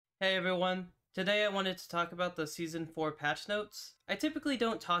Hey everyone, today I wanted to talk about the Season 4 patch notes. I typically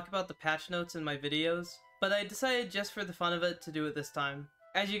don't talk about the patch notes in my videos, but I decided just for the fun of it to do it this time.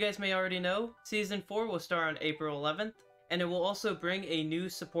 As you guys may already know, Season 4 will start on April 11th, and it will also bring a new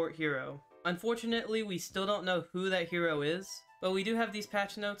support hero. Unfortunately, we still don't know who that hero is, but we do have these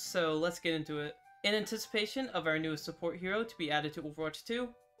patch notes, so let's get into it. In anticipation of our newest support hero to be added to Overwatch 2,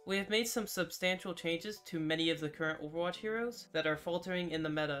 we have made some substantial changes to many of the current Overwatch heroes that are faltering in the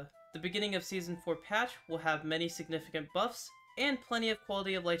meta. The beginning of Season 4 patch will have many significant buffs and plenty of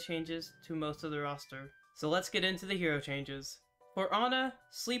quality of life changes to most of the roster. So let's get into the hero changes. For Ana,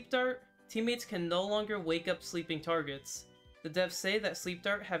 Sleep Dart, teammates can no longer wake up sleeping targets. The devs say that Sleep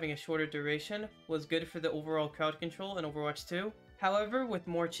Dart having a shorter duration was good for the overall crowd control in Overwatch 2. However, with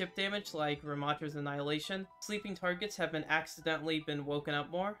more chip damage like Ramattra's Annihilation, sleeping targets have accidentally been woken up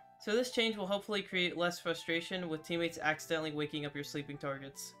more. So this change will hopefully create less frustration with teammates accidentally waking up your sleeping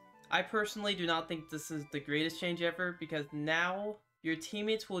targets. I personally do not think this is the greatest change ever because now your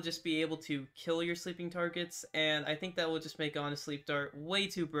teammates will just be able to kill your sleeping targets, and I think that will just make Ana Sleep Dart way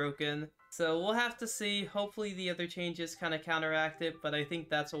too broken. So we'll have to see. Hopefully the other changes kind of counteract it, but I think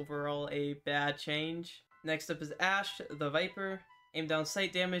that's overall a bad change. Next up is Ashe, the Viper. Aim down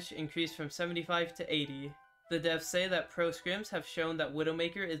sight damage increased from 75 to 80. The devs say that pro scrims have shown that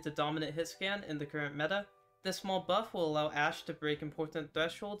Widowmaker is the dominant hit scan in the current meta. This small buff will allow Ashe to break important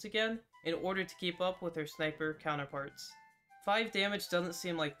thresholds again in order to keep up with her sniper counterparts. 5 damage doesn't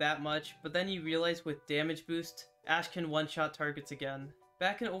seem like that much, but then you realize with damage boost, Ashe can one-shot targets again.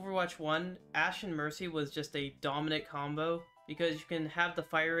 Back in Overwatch 1, Ashe and Mercy was just a dominant combo, because you can have the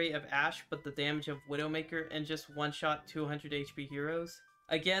fire rate of Ashe but the damage of Widowmaker and just one-shot 200 HP heroes.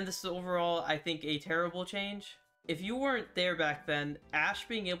 Again, this is overall, I think, a terrible change. If you weren't there back then, Ashe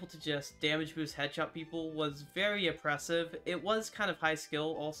being able to just damage boost headshot people was very oppressive. It was kind of high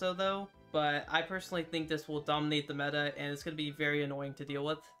skill also though, but I personally think this will dominate the meta and it's going to be very annoying to deal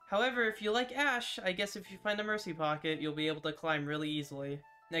with. However, if you like Ashe, I guess if you find a Mercy Pocket, you'll be able to climb really easily.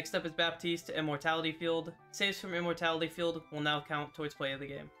 Next up is Baptiste, Immortality Field. Saves from Immortality Field will now count towards play of the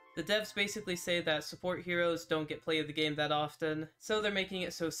game. The devs basically say that support heroes don't get play of the game that often, so they're making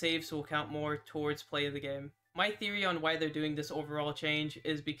it so saves will count more towards play of the game. My theory on why they're doing this overall change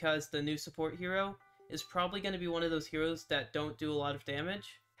is because the new support hero is probably going to be one of those heroes that don't do a lot of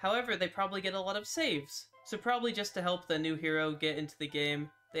damage. However, they probably get a lot of saves. So probably just to help the new hero get into the game,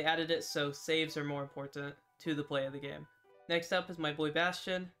 they added it so saves are more important to the play of the game. Next up is my boy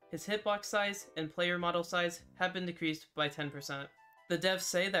Bastion. His hitbox size and player model size have been decreased by 10%. The devs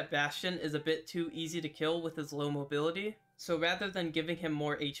say that Bastion is a bit too easy to kill with his low mobility, so rather than giving him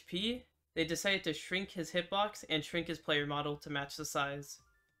more HP, they decided to shrink his hitbox and shrink his player model to match the size.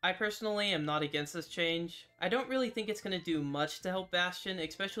 I personally am not against this change. I don't really think it's going to do much to help Bastion,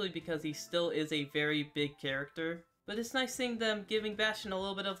 especially because he still is a very big character, but it's nice seeing them giving Bastion a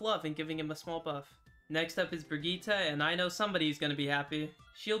little bit of love and giving him a small buff. Next up is Brigitte, and I know somebody's gonna be happy.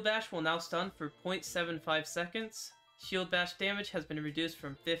 Shield Bash will now stun for 0.75 seconds. Shield Bash damage has been reduced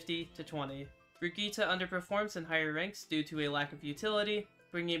from 50 to 20. Brigitte underperforms in higher ranks due to a lack of utility.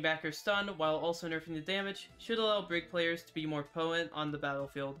 Bringing back her stun while also nerfing the damage should allow Brig players to be more potent on the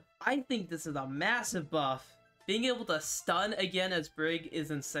battlefield. I think this is a massive buff. Being able to stun again as Brig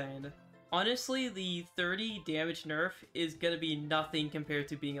is insane. Honestly, the 30 damage nerf is gonna be nothing compared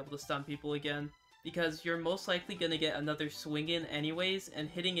to being able to stun people again, because you're most likely going to get another swing in anyways, and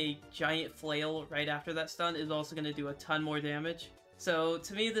hitting a giant flail right after that stun is also going to do a ton more damage. So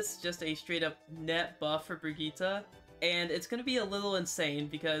to me, this is just a straight up net buff for Brigitte, and it's going to be a little insane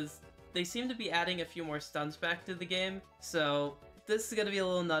because they seem to be adding a few more stuns back to the game, so this is going to be a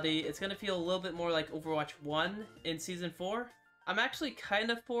little nutty. It's going to feel a little bit more like Overwatch 1 in Season 4. I'm actually kind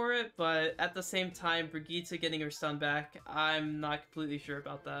of for it, but at the same time, Brigitte getting her stun back, I'm not completely sure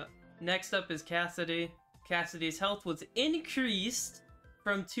about that. Next up is Cassidy. Cassidy's health was increased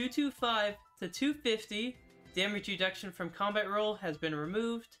from 225 to 250. Damage reduction from combat roll has been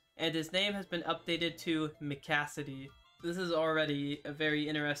removed, and his name has been updated to McCassidy. This is already a very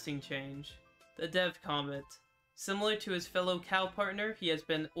interesting change. The dev comment. Similar to his fellow cow partner, he has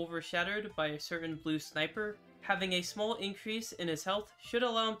been overshadowed by a certain blue sniper. Having a small increase in his health should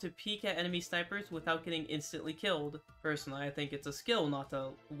allow him to peek at enemy snipers without getting instantly killed. Personally, I think it's a skill not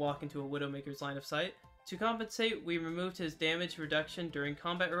to walk into a Widowmaker's line of sight. To compensate, we removed his damage reduction during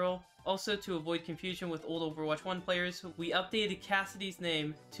combat roll. Also, to avoid confusion with old Overwatch 1 players, we updated Cassidy's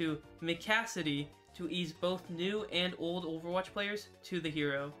name to McCassidy to ease both new and old Overwatch players to the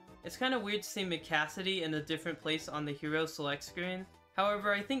hero. It's kind of weird to see McCassidy in a different place on the hero select screen.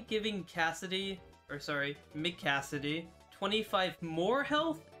 However, I think giving McCassidy 25 more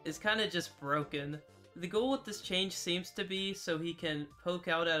health is kind of just broken. The goal with this change seems to be so he can poke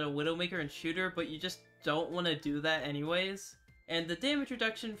out at a Widowmaker and shoot her, but you just don't want to do that anyways. And the damage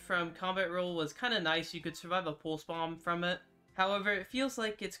reduction from combat roll was kind of nice, you could survive a pulse bomb from it. However, it feels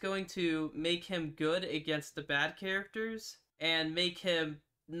like it's going to make him good against the bad characters, and make him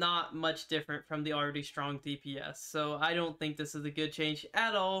not much different from the already strong DPS. So I don't think this is a good change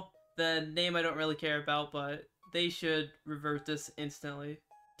at all. The name I don't really care about, but they should revert this instantly.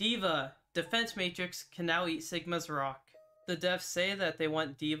 D.Va, Defense Matrix, can now eat Sigma's Rock. The devs say that they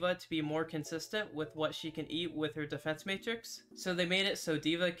want D.Va to be more consistent with what she can eat with her Defense Matrix, so they made it so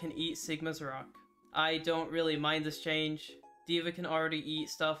D.Va can eat Sigma's Rock. I don't really mind this change. D.Va can already eat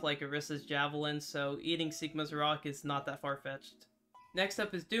stuff like Orissa's Javelin, so eating Sigma's Rock is not that far-fetched. Next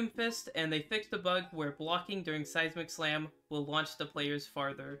up is Doomfist, and they fixed a bug where blocking during Seismic Slam will launch the players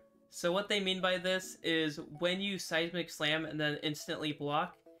farther. So what they mean by this is when you Seismic Slam and then instantly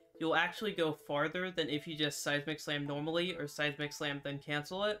block, you'll actually go farther than if you just Seismic Slam normally or Seismic Slam then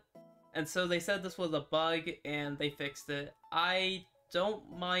cancel it. And so they said this was a bug and they fixed it. I don't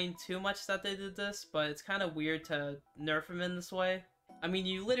mind too much that they did this, but it's kind of weird to nerf him in this way. I mean,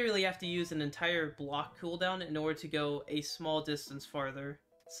 you literally have to use an entire block cooldown in order to go a small distance farther.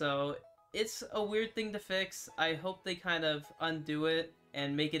 So it's a weird thing to fix. I hope they kind of undo it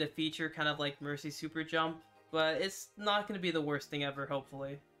and make it a feature kind of like Mercy Super Jump, but it's not going to be the worst thing ever,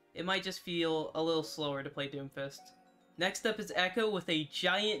 hopefully. It might just feel a little slower to play Doomfist. Next up is Echo with a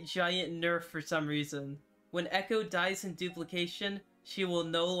giant nerf for some reason. When Echo dies in duplication, she will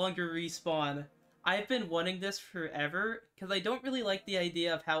no longer respawn. I've been wanting this forever, because I don't really like the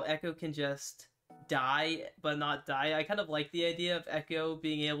idea of how Echo can just die, but not die. I kind of like the idea of Echo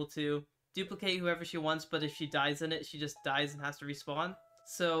being able to duplicate whoever she wants, but if she dies in it, she just dies and has to respawn.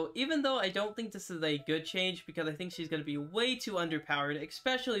 So even though I don't think this is a good change, because I think she's going to be way too underpowered,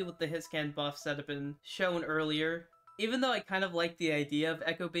 especially with the hitscan buffs that have been shown earlier, even though I kind of like the idea of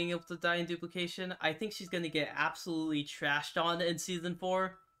Echo being able to die in duplication, I think she's going to get absolutely trashed on in Season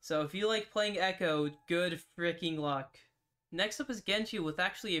 4. So if you like playing Echo, good freaking luck. Next up is Genji with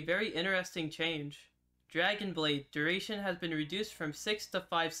actually a very interesting change. Dragon Blade duration has been reduced from 6 to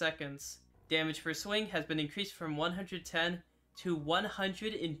 5 seconds. Damage per swing has been increased from 110 to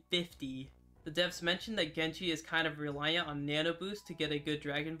 150. The devs mentioned that Genji is kind of reliant on Nano Boost to get a good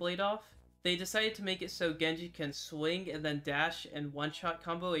Dragon Blade off. They decided to make it so Genji can swing and then dash and one-shot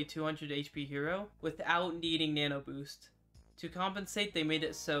combo a 200 HP hero without needing Nano Boost. To compensate, they made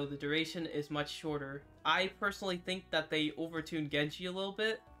it so the duration is much shorter. I personally think that they overtuned Genji a little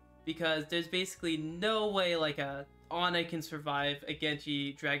bit, because there's basically no way like a Ana can survive a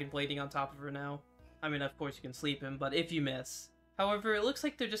Genji Dragon Blading on top of her now. I mean, of course you can sleep him, but if you miss. However, it looks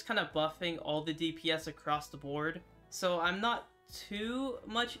like they're just kind of buffing all the DPS across the board, so I'm not too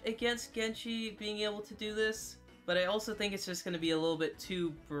much against Genji being able to do this, but I also think it's just going to be a little bit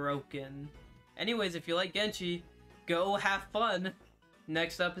too broken. Anyways, if you like Genji, go have fun!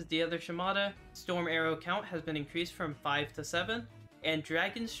 Next up is the other Shimada. Storm Arrow count has been increased from 5 to 7, and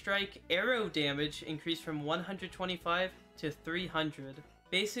Dragon Strike arrow damage increased from 125 to 300.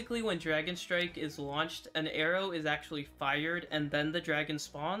 Basically, when Dragon Strike is launched, an arrow is actually fired and then the dragon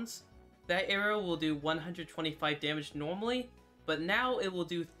spawns. That arrow will do 125 damage normally, but now it will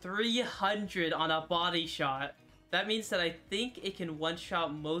do 300 on a body shot. That means that I think it can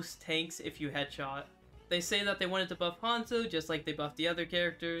one-shot most tanks if you headshot. They say that they wanted to buff Hanzo just like they buffed the other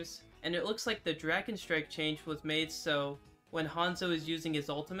characters, and it looks like the Dragon Strike change was made so when Hanzo is using his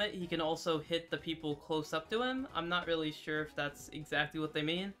ultimate, he can also hit the people close up to him. I'm not really sure if that's exactly what they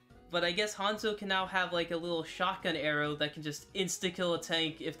mean, but I guess Hanzo can now have like a little shotgun arrow that can just insta-kill a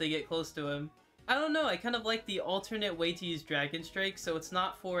tank if they get close to him. I don't know, I kind of like the alternate way to use Dragon Strike, so it's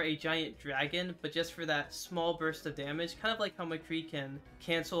not for a giant dragon, but just for that small burst of damage, kind of like how McCree can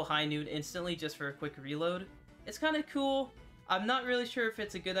cancel High Noon instantly just for a quick reload. It's kind of cool. I'm not really sure if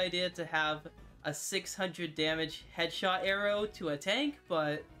it's a good idea to have a 600 damage headshot arrow to a tank,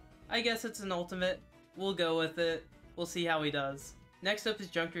 but I guess it's an ultimate. We'll go with it. We'll see how he does. Next up is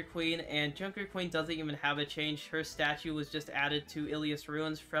Junker Queen, and Junker Queen doesn't even have a change. Her statue was just added to Ilias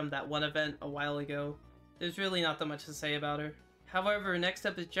Ruins from that one event a while ago. There's really not that much to say about her. However, next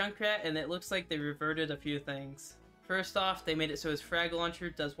up is Junkrat, and it looks like they reverted a few things. First off, they made it so his frag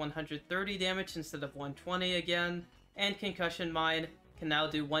launcher does 130 damage instead of 120 again, and Concussion Mine can now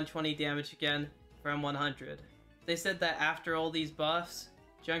do 120 damage again from 100. They said that after all these buffs,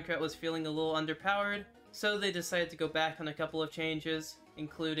 Junkrat was feeling a little underpowered, so they decided to go back on a couple of changes,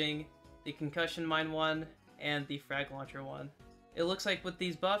 including the Concussion Mine one and the Frag Launcher one. It looks like with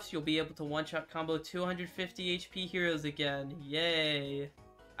these buffs, you'll be able to one-shot combo 250 HP heroes again. Yay!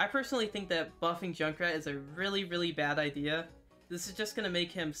 I personally think that buffing Junkrat is a really bad idea. This is just gonna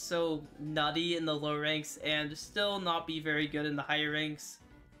make him so nutty in the low ranks and still not be very good in the higher ranks.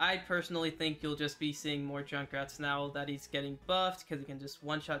 I personally think you'll just be seeing more Junkrats now that he's getting buffed because he can just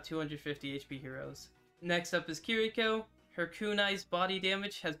one-shot 250 HP heroes. Next up is Kiriko. Her kunai's body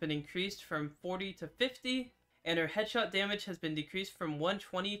damage has been increased from 40 to 50, and her headshot damage has been decreased from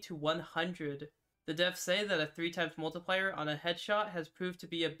 120 to 100. The devs say that a 3x multiplier on a headshot has proved to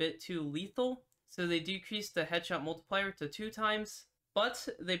be a bit too lethal, so they decreased the headshot multiplier to 2 times, but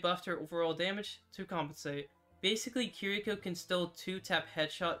they buffed her overall damage to compensate. Basically, Kiriko can still 2-tap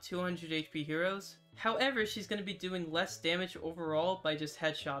headshot 200 HP heroes, however she's going to be doing less damage overall by just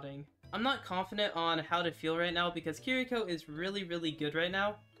headshotting. I'm not confident on how to feel right now because Kiriko is really good right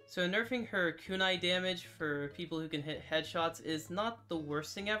now, so nerfing her kunai damage for people who can hit headshots is not the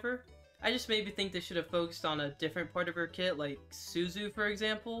worst thing ever. I just maybe think they should have focused on a different part of her kit, like Suzu for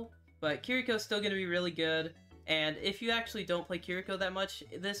example, but Kiriko's still going to be really good, and if you actually don't play Kiriko that much,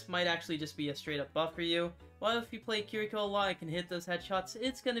 this might actually just be a straight up buff for you. While if you play Kiriko a lot and can hit those headshots,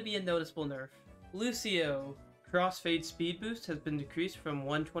 it's going to be a noticeable nerf. Lucio. Crossfade speed boost has been decreased from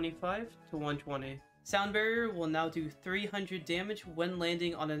 125 to 120. Sound barrier will now do 300 damage when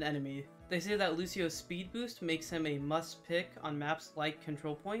landing on an enemy. They say that Lucio's speed boost makes him a must pick on maps like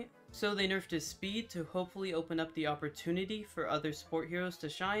Control Point, so they nerfed his speed to hopefully open up the opportunity for other support heroes to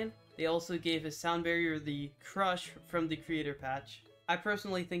shine. They also gave his sound barrier the Crush from the creator patch. I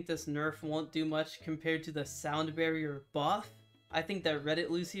personally think this nerf won't do much compared to the sound barrier buff. I think that Reddit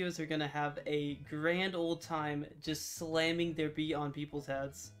Lucios are gonna have a grand old time just slamming their beat on people's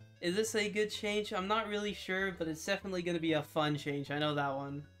heads. Is this a good change? I'm not really sure, but it's definitely gonna be a fun change, I know that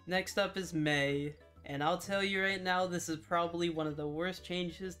one. Next up is Mei, and I'll tell you right now, this is probably one of the worst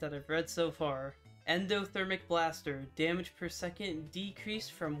changes that I've read so far. Endothermic Blaster, damage per second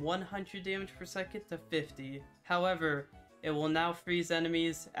decreased from 100 damage per second to 50. However, it will now freeze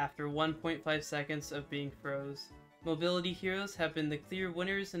enemies after 1.5 seconds of being froze. Mobility heroes have been the clear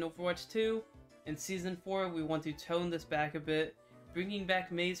winners in Overwatch 2. In Season 4, we want to tone this back a bit. Bringing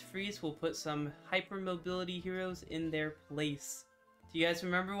back Mei's freeze will put some hypermobility heroes in their place. Do you guys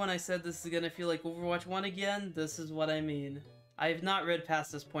remember when I said this is gonna feel like Overwatch 1 again? This is what I mean. I have not read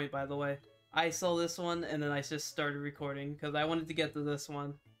past this point, by the way. I saw this one and then I just started recording because I wanted to get to this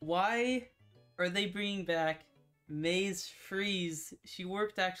one. Why are they bringing back Mei's freeze? She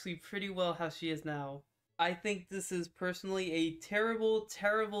worked actually pretty well how she is now. I think this is personally a terrible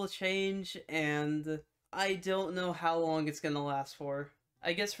change, and I don't know how long it's gonna last for.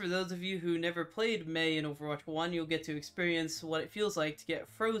 I guess for those of you who never played Mei in Overwatch 1, you'll get to experience what it feels like to get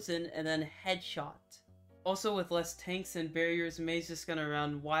frozen and then headshot. Also, with less tanks and barriers, Mei's just gonna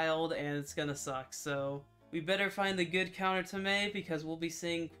run wild and it's gonna suck, so we better find the good counter to Mei because we'll be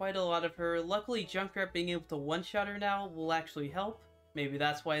seeing quite a lot of her. Luckily, Junkrat being able to one-shot her now will actually help. Maybe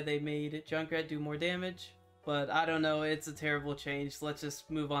that's why they made Junkrat do more damage. But I don't know, it's a terrible change. Let's just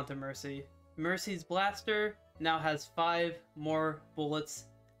move on to Mercy. Mercy's Blaster now has 5 more bullets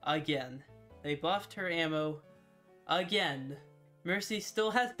again. They buffed her ammo again. Mercy still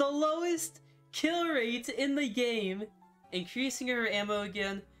has the lowest kill rate in the game. Increasing her ammo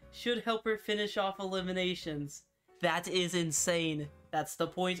again should help her finish off eliminations. That is insane. That's the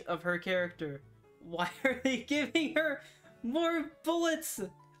point of her character. Why are they giving her more bullets?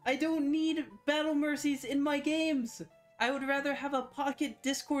 I don't need battle mercies in my games. I would rather have a pocket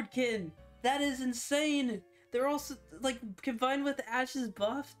Discord kitten. That is insane. They're also, like, combined with Ashe's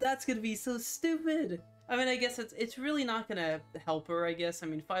buff? That's gonna be so stupid. I mean, I guess it's really not gonna help her, I guess. I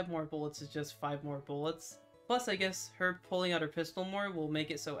mean, 5 more bullets is just 5 more bullets. Plus, I guess her pulling out her pistol more will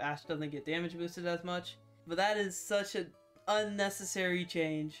make it so Ashe doesn't get damage boosted as much. But that is such an unnecessary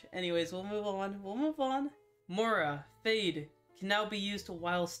change. Anyways, we'll move on. Moira, Fade, can now be used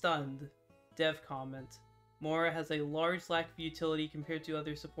while stunned. Dev comment. Moira has a large lack of utility compared to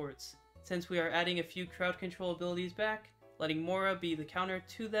other supports. Since we are adding a few crowd control abilities back, letting Moira be the counter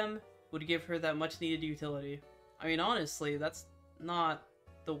to them would give her that much needed utility. I mean, honestly, that's not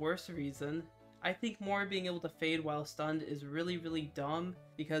the worst reason. I think Moira being able to fade while stunned is really dumb,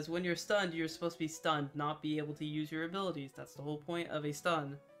 because when you're stunned, you're supposed to be stunned, not be able to use your abilities. That's the whole point of a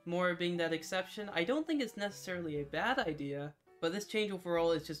stun. Moira being that exception, I don't think it's necessarily a bad idea, but this change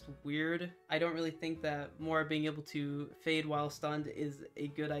overall is just weird. I don't really think that Moira being able to fade while stunned is a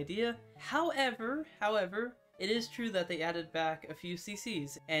good idea. However, it is true that they added back a few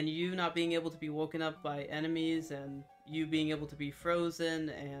CCs, and you not being able to be woken up by enemies, and you being able to be frozen,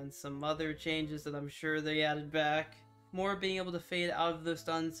 and some other changes that I'm sure they added back. Moira being able to fade out of those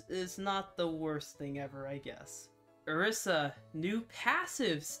stuns is not the worst thing ever, I guess. Orsia, new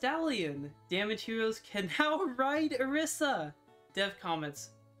passive, Stallion. Damage heroes can now ride Orsia. Dev comments,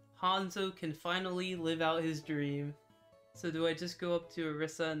 Hanzo can finally live out his dream. So do I just go up to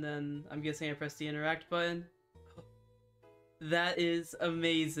Orsia and then I'm guessing I press the interact button? That is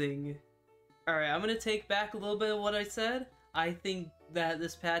amazing. Alright, I'm gonna take back a little bit of what I said. I think that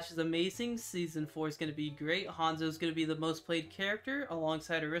this patch is amazing. Season 4 is gonna be great. Hanzo is gonna be the most played character,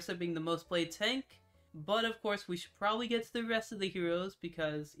 alongside Orsia being the most played tank. But of course, we should probably get to the rest of the heroes,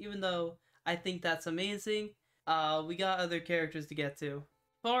 because even though I think that's amazing, we got other characters to get to.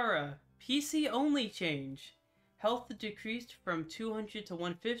 Pharah, PC only change. Health decreased from 200 to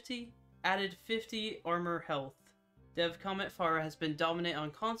 150, added 50 armor health. Dev comment, Pharah has been dominant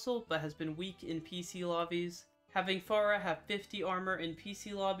on console, but has been weak in PC lobbies. Having Pharah have 50 armor in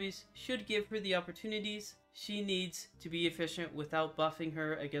PC lobbies should give her the opportunities she needs to be efficient without buffing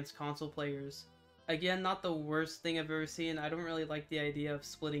her against console players. Again, not the worst thing I've ever seen. I don't really like the idea of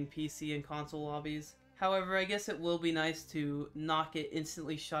splitting PC and console lobbies. However, I guess it will be nice to not get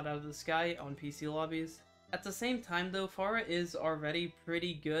instantly shot out of the sky on PC lobbies. At the same time though, Pharah is already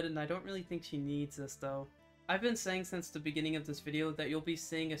pretty good and I don't really think she needs this though. I've been saying since the beginning of this video that you'll be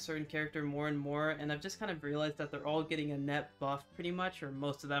seeing a certain character more and more, and I've just kind of realized that they're all getting a net buff pretty much, or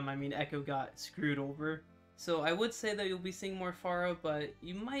most of them. I mean, Echo got screwed over. So I would say that you'll be seeing more Pharah, but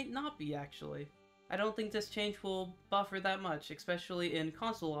you might not be actually. I don't think this change will buff her that much, especially in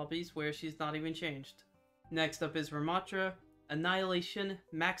console lobbies where she's not even changed. Next up is Ramattra. Annihilation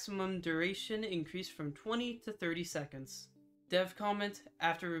maximum duration increased from 20 to 30 seconds. Dev comment,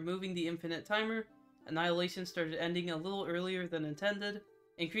 after removing the infinite timer, Annihilation started ending a little earlier than intended.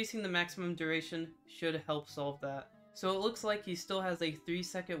 Increasing the maximum duration should help solve that. So it looks like he still has a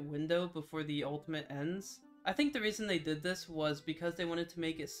 3-second window before the ultimate ends. I think the reason they did this was because they wanted to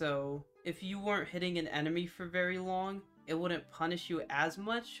make it so if you weren't hitting an enemy for very long, it wouldn't punish you as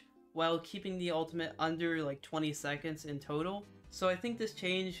much, while keeping the ultimate under like 20 seconds in total. So I think this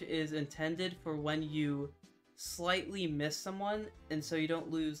change is intended for when you slightly miss someone, and so you don't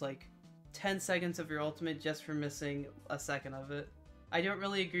lose like 10 seconds of your ultimate just for missing a second of it. I don't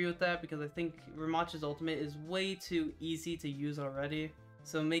really agree with that because I think Ramattra's ultimate is way too easy to use already,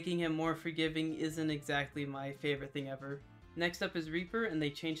 so making him more forgiving isn't exactly my favorite thing ever. Next up is Reaper, and they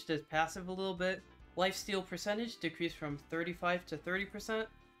changed his passive a little bit. Lifesteal percentage decreased from 35 to 30%.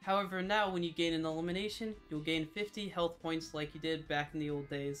 However, now when you gain an elimination, you'll gain 50 health points like you did back in the old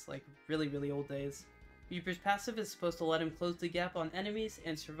days, like really old days. Reaper's passive is supposed to let him close the gap on enemies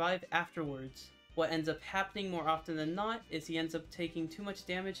and survive afterwards. What ends up happening more often than not is he ends up taking too much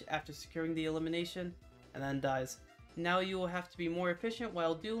damage after securing the elimination, and then dies. Now you will have to be more efficient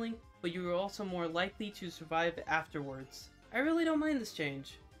while dueling, but you are also more likely to survive afterwards. I really don't mind this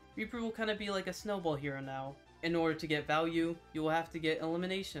change. Reaper will kind of be like a snowball hero now. In order to get value, you will have to get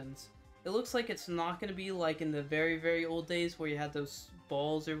eliminations. It looks like it's not going to be like in the very old days where you had those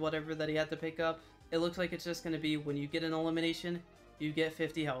balls or whatever that he had to pick up. It looks like it's just going to be when you get an elimination, you get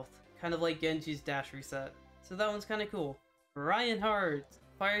 50 health. Kind of like Genji's dash reset. So that one's kind of cool. Reinhardt!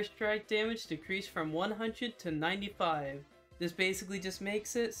 Fire strike damage decreased from 100 to 95. This basically just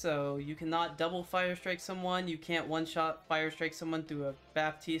makes it so you cannot double fire strike someone, you can't one-shot fire strike someone through a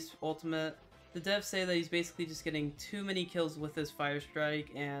Baptiste ultimate. The devs say that he's basically just getting too many kills with his fire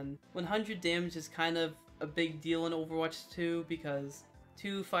strike, and 100 damage is kind of a big deal in Overwatch 2 because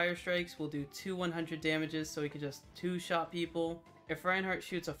 2 fire strikes will do 2 100 damages, so he can just 2-shot people. If Reinhardt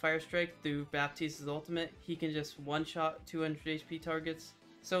shoots a fire strike through Baptiste's ultimate, he can just one-shot 200 HP targets.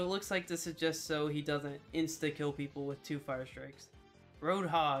 So it looks like this is just so he doesn't insta-kill people with 2 fire strikes.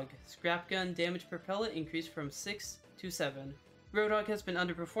 Roadhog. Scrap gun damage per pellet increased from 6 to 7. Roadhog has been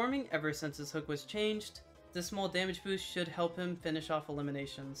underperforming ever since his hook was changed. This small damage boost should help him finish off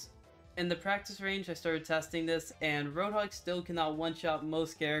eliminations. In the practice range, I started testing this, and Roadhog still cannot one-shot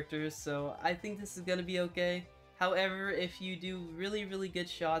most characters, so I think this is gonna be okay. However, if you do really good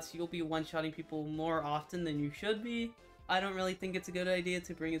shots, you'll be one-shotting people more often than you should be. I don't really think it's a good idea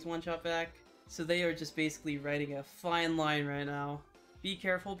to bring his one-shot back, so they are just basically writing a fine line right now. Be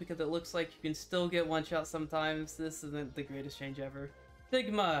careful because it looks like you can still get one-shot sometimes. This isn't the greatest change ever.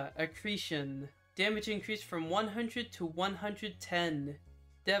 Sigma Accretion. Damage increased from 100 to 110.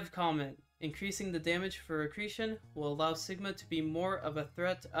 Dev comment. Increasing the damage for Accretion will allow Sigma to be more of a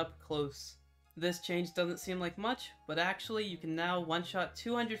threat up close. This change doesn't seem like much, but actually you can now one-shot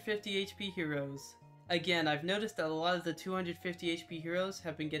 250 HP heroes. Again, I've noticed that a lot of the 250 HP heroes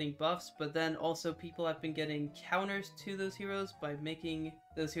have been getting buffs, but then also people have been getting counters to those heroes by making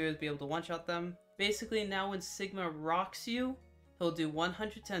those heroes be able to one-shot them. Basically, now when Sigma rocks you, he'll do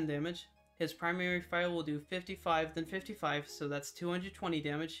 110 damage, His primary fire will do 55, then 55, so that's 220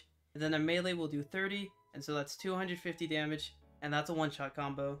 damage. And then a melee will do 30, and so that's 250 damage, and that's a one-shot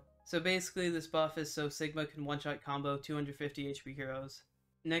combo. So basically this buff is so Sigma can one-shot combo 250 HP heroes.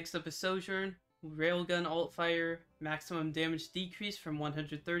 Next up is Sojourn. Railgun alt fire, maximum damage decrease from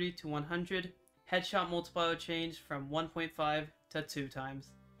 130 to 100. Headshot multiplier change from 1.5 to 2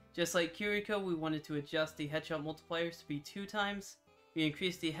 times. Just like Kiriko, we wanted to adjust the headshot multipliers to be 2 times. We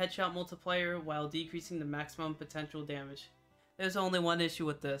increased the headshot multiplier while decreasing the maximum potential damage. There's only one issue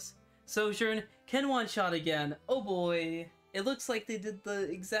with this. Sojourn can one-shot again. Oh boy! It looks like they did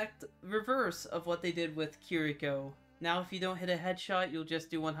the exact reverse of what they did with Kiriko. Now if you don't hit a headshot, you'll just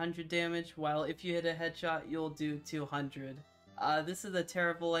do 100 damage, while if you hit a headshot, you'll do 200. This is a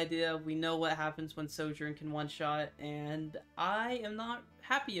terrible idea. We know what happens when Sojourn can one-shot, and I am not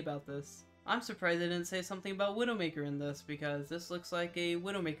happy about this. I'm surprised they didn't say something about Widowmaker in this, because this looks like a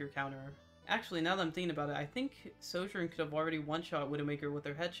Widowmaker counter. Actually, now that I'm thinking about it, I think Sojourn could have already one-shot Widowmaker with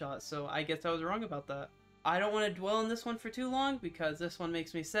their headshot, so I guess I was wrong about that. I don't want to dwell on this one for too long, because this one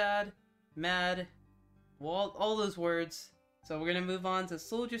makes me sad, mad, well, all those words. So we're gonna move on to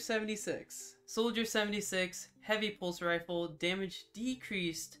Soldier 76. Soldier 76, heavy pulse rifle, damage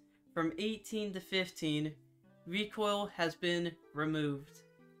decreased from 18 to 15. Recoil has been removed.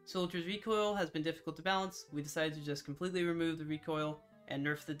 Soldier's recoil has been difficult to balance. We decided to just completely remove the recoil and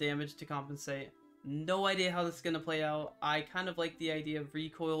nerf the damage to compensate. No idea how this is gonna play out. I kind of like the idea of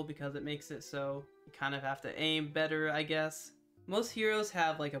recoil because it makes it so you kind of have to aim better, I guess. Most heroes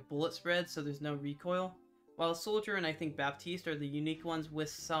have like a bullet spread, so there's no recoil. While Soldier and I think Baptiste are the unique ones with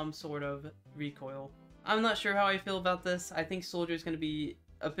some sort of recoil. I'm not sure how I feel about this. I think Soldier's going to be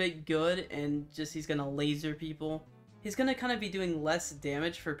a bit good and just he's going to laser people. He's going to kind of be doing less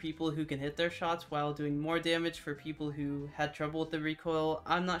damage for people who can hit their shots while doing more damage for people who had trouble with the recoil.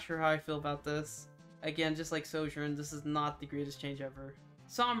 I'm not sure how I feel about this. Again, just like Sojourn, this is not the greatest change ever.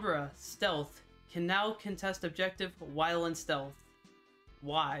 Sombra, stealth, can now contest objective while in stealth.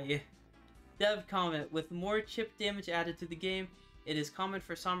 Why? Dev comment, with more chip damage added to the game, it is common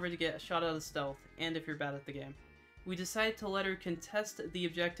for Sombra to get a shot out of stealth, and if you're bad at the game. We decided to let her contest the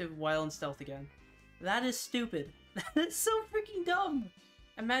objective while in stealth again. That is stupid. That is so freaking dumb!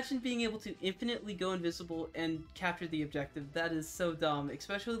 Imagine being able to infinitely go invisible and capture the objective. That is so dumb,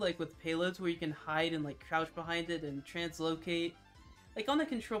 especially like with payloads where you can hide and like crouch behind it and translocate. Like on the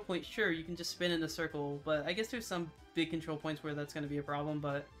control point, sure, you can just spin in a circle, but I guess there's some big control points where that's going to be a problem,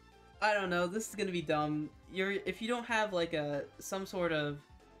 but I don't know, this is gonna be dumb. If you don't have like some sort of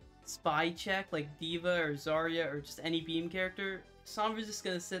spy check like Diva or Zarya or just any beam character, Sombra's just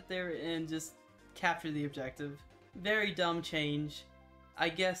gonna sit there and just capture the objective. Very dumb change. I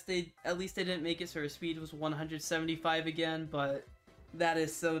guess at least they didn't make it so her speed was 175 again, but that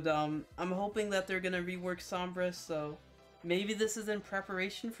is so dumb. I'm hoping that they're gonna rework Sombra, so maybe this is in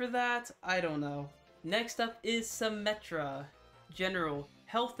preparation for that? I don't know. Next up is Symmetra. General.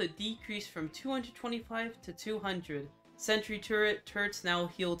 Health decreased from 225 to 200. Sentry turret. Turrets now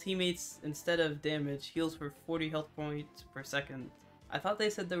heal teammates instead of damage. Heals for 40 health points per second. I thought they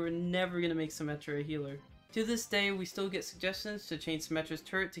said they were never going to make Symmetra a healer. To this day, we still get suggestions to change Symmetra's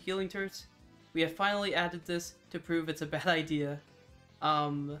turret to healing turrets. We have finally added this to prove it's a bad idea.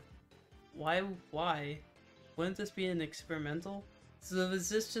 Why? Wouldn't this be an experimental? So is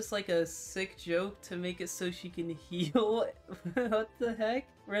this just like a sick joke to make it so she can heal? What the heck?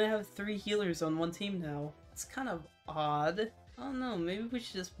 We're gonna have 3 healers on one team now. It's kind of odd. I don't know, maybe we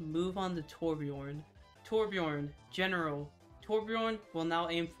should just move on to Torbjorn. Torbjorn, General. Torbjorn will now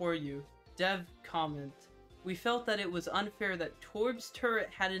aim for you. Dev comment. We felt that it was unfair that Torb's turret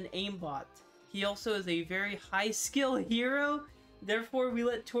had an aimbot. He also is a very high skill hero. Therefore, we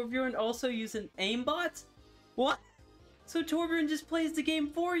let Torbjorn also use an aimbot? What? So Torbjorn just plays the game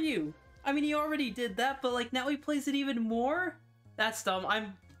for you! I mean, he already did that, but like now he plays it even more? That's dumb.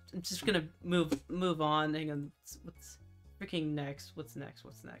 I'm just gonna move on. Hang on. What's freaking next? What's next?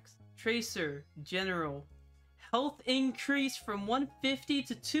 Tracer, General. Health increase from 150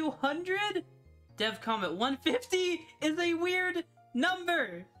 to 200? Dev comment, 150 is a weird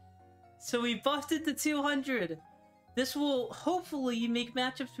number! So we buffed it to 200. This will hopefully make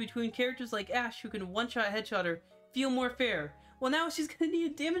matchups between characters like Ashe, who can one-shot headshot her, feel more fair. Well, now she's gonna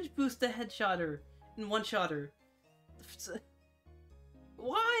need a damage boost to headshot her and one-shot her.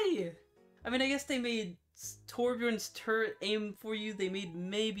 Why? I mean, I guess they made Torbjorn's turret aim for you. They made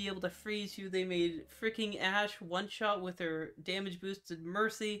Mei be able to freeze you. They made freaking Ashe one-shot with her damage boosted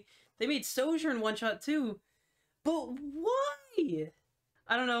Mercy. They made Sojourn one-shot too. But why?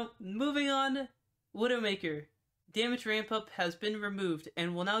 I don't know. Moving on. Widowmaker. Damage ramp up has been removed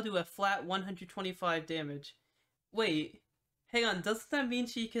and will now do a flat 125 damage. Wait, hang on, doesn't that mean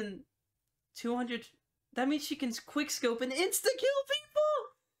she can 200? That means she can quickscope and insta-kill people?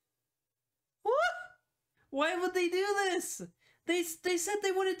 What? Why would they do this? They said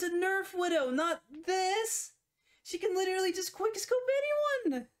they wanted to nerf Widow, not this. She can literally just quickscope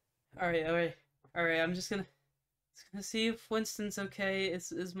anyone. Alright, I'm just gonna see if Winston's okay.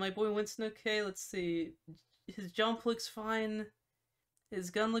 Is my boy Winston okay? Let's see. His jump looks fine. His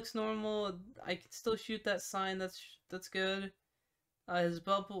gun looks normal. I can still shoot that sign. That's good. His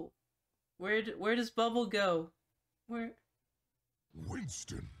bubble. Where does bubble go? Where?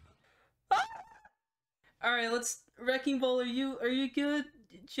 Winston. Ah! All right, let's. Wrecking Ball, are you good?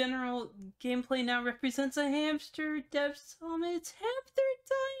 General gameplay now represents a hamster. Devs tell me it's hamster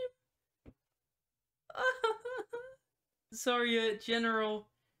time. Zarya, General,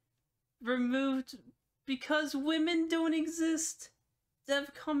 removed because women don't exist.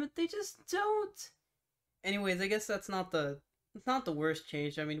 Dev comment, they just don't. Anyways, I guess it's not the worst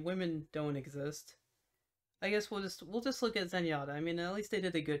change. I mean, women don't exist. I guess we'll just look at Zenyatta. I mean, at least they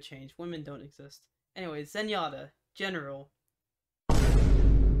did a good change. Women don't exist. Anyways, Zenyatta, General.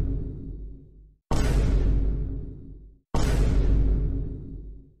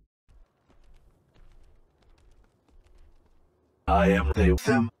 I am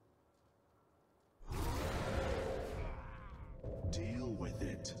them. Deal with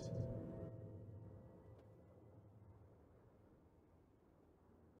it.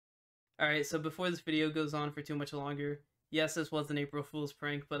 Alright, so before this video goes on for too much longer, yes, this was an April Fool's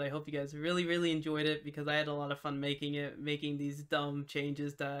prank, but I hope you guys really enjoyed it because I had a lot of fun making these dumb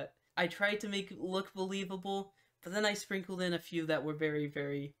changes that I tried to make look believable, but then I sprinkled in a few that were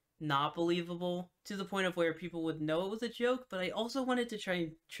very not believable, to the point of where people would know it was a joke, but I also wanted to try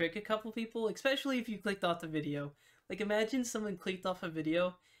and trick a couple people, especially if you clicked off the video. Like, imagine someone clicked off a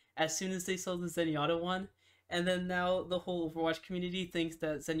video as soon as they saw the Zenyatta one, and then now the whole Overwatch community thinks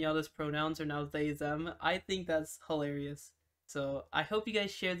that Zenyatta's pronouns are now they, them. I think that's hilarious. So I hope you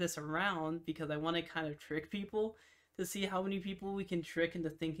guys share this around because I want to kind of trick people to see how many people we can trick into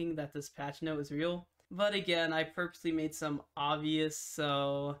thinking that this patch note is real. But again, I purposely made some obvious,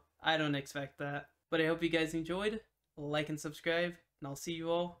 so I don't expect that. But I hope you guys enjoyed. Like and subscribe, and I'll see you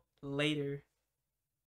all later.